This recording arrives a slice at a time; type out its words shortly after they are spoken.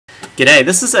G'day,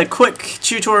 this is a quick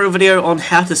tutorial video on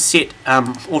how to set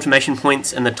automation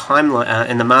points in the timeline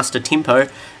in the master tempo,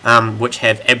 which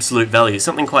have absolute values.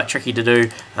 Something quite tricky to do.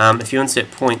 If you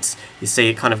insert points, you see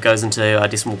it kind of goes into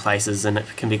decimal places, and it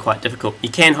can be quite difficult. You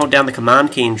can hold down the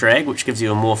command key and drag, which gives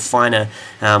you a more finer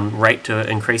rate to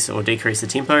increase or decrease the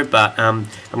tempo. But I'm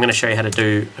going to show you how to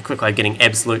do a quick way of getting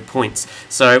absolute points.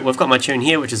 So we've got my tune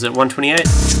here, which is at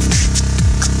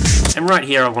 128, and right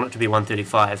here I want it to be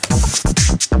 135.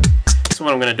 So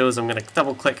what I'm going to do is I'm going to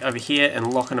double click over here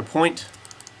and lock in a point.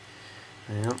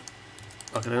 Yeah,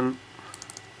 lock it in.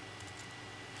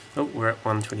 Oh, we're at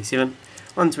 127,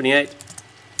 128.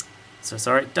 So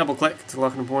sorry, double click to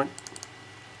lock in a point,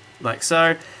 like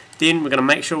so. Then we're going to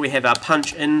make sure we have our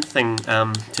punch in thing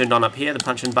turned on up here, the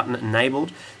punch in button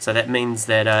enabled. So that means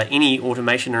that any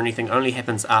automation or anything only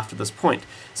happens after this point.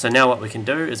 So now what we can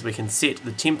do is we can set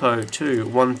the tempo to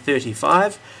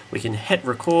 135, we can hit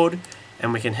record,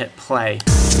 and we can hit play.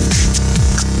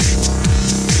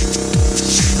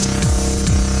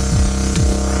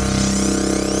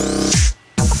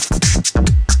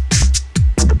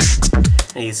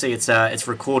 And you see it's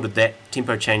recorded that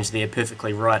tempo change there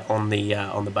perfectly right on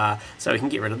the bar. So we can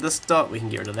get rid of this dot, we can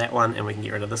get rid of that one, and we can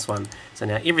get rid of this one. So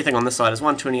now everything on this side is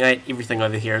 128, everything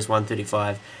over here is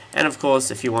 135. And of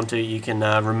course, if you want to, you can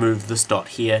remove this dot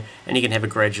here, and you can have a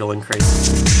gradual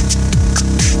increase.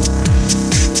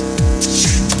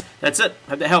 That's it.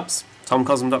 Hope that helps.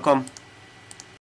 TomCosm.com.